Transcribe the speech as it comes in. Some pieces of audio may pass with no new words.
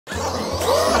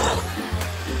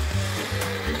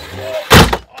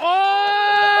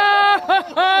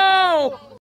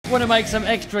Want to make some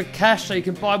extra cash so you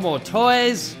can buy more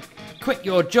toys, quit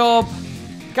your job,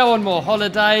 go on more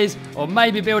holidays, or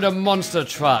maybe build a monster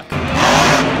truck?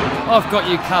 I've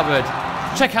got you covered.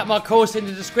 Check out my course in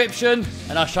the description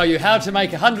and I'll show you how to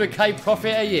make 100k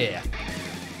profit a year.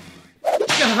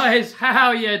 Guys,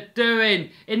 how you doing?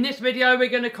 In this video we're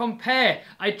going to compare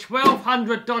a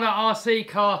 $1,200 RC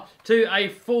car to a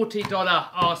 $40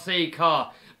 RC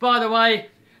car. By the way,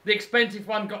 the expensive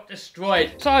one got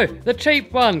destroyed. So, the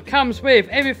cheap one comes with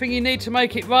everything you need to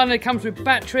make it run. It comes with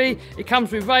battery, it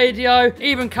comes with radio,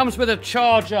 even comes with a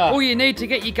charger. All you need to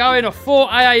get you going are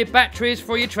 4 AA batteries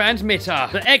for your transmitter.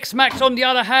 The X-Max, on the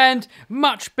other hand,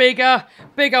 much bigger,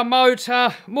 bigger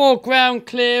motor, more ground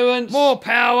clearance, more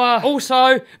power.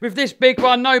 Also, with this big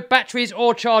one, no batteries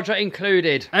or charger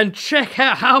included. And check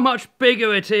out how much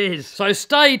bigger it is. So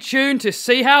stay tuned to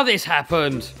see how this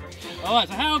happened. Alright,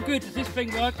 so how good does this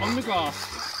thing work on the grass?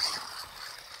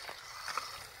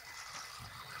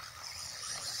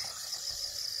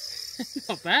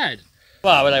 Not bad.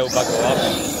 Wow, well, they all bugger up.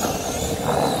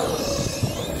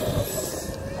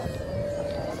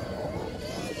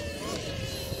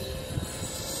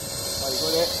 Oh, you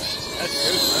got it? That's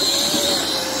good, man.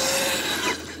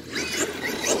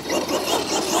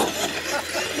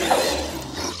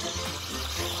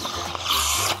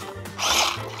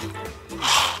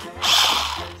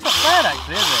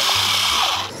 Actually, isn't it?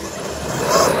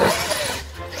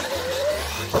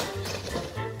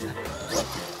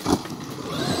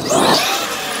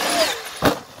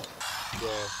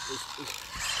 Yeah, it's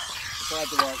if I had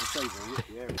the right receiver,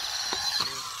 yeah.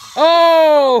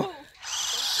 Oh!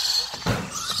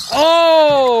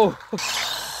 Oh!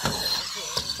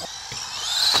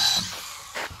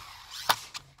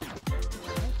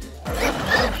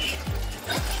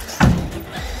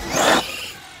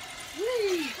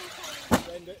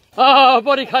 Oh,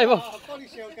 body came off. Oh, body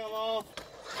shell come off.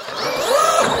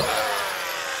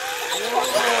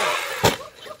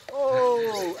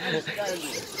 Oh, outstanding.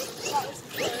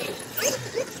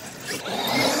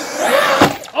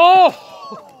 Oh!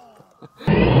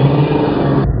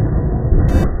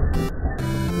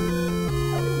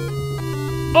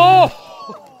 Oh!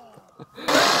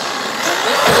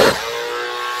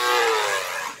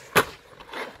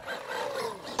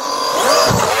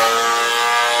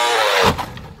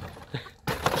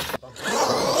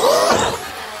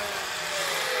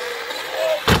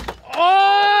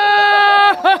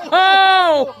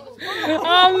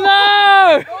 Oh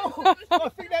no! I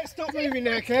think that stopped moving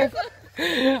now, Kev.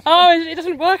 Oh, it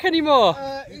doesn't work anymore.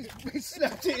 We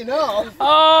snapped it in half.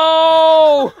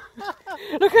 Oh!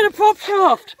 Look at the prop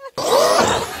shaft.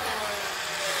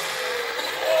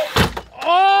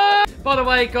 Oh! By the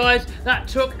way, guys, that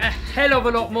took a hell of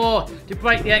a lot more to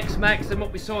break the X-Max than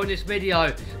what we saw in this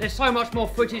video. There's so much more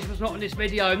footage was not in this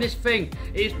video, and this thing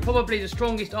is probably the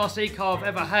strongest RC car I've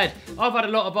ever had. I've had a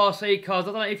lot of RC cars.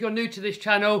 I don't know if you're new to this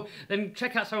channel, then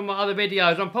check out some of my other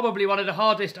videos. I'm probably one of the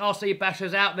hardest RC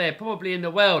bashers out there, probably in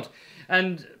the world.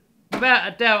 And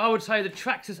without a doubt, I would say the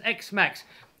Traxxas X-Max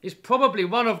is probably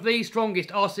one of the strongest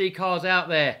RC cars out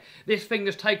there. This thing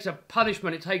just takes a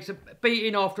punishment. It takes a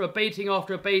beating after a beating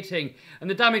after a beating. And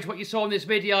the damage what you saw in this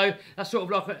video, that's sort of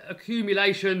like an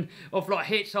accumulation of like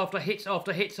hits after hits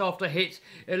after hits after hits.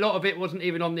 A lot of it wasn't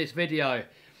even on this video.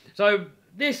 So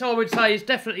this, I would say, is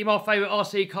definitely my favourite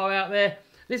RC car out there.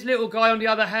 This little guy, on the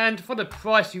other hand, for the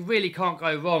price, you really can't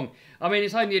go wrong. I mean,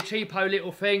 it's only a cheapo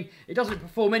little thing. It doesn't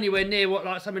perform anywhere near what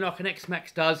like something like an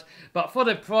X-Max does. But for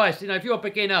the price, you know, if you're a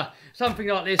beginner, something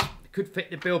like this could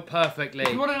fit the bill perfectly.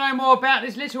 If you want to know more about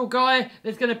this little guy,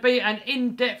 there's going to be an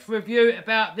in-depth review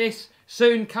about this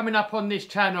soon coming up on this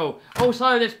channel.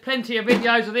 Also, there's plenty of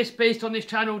videos of this beast on this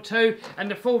channel too,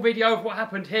 and the full video of what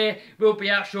happened here will be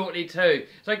out shortly too.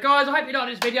 So guys, I hope you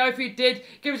liked this video. If you did,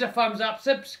 give us a thumbs up,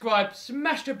 subscribe,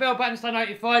 smash the bell button to stay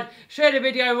notified, share the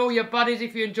video with all your buddies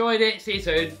if you enjoyed it. See you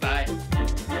soon, bye.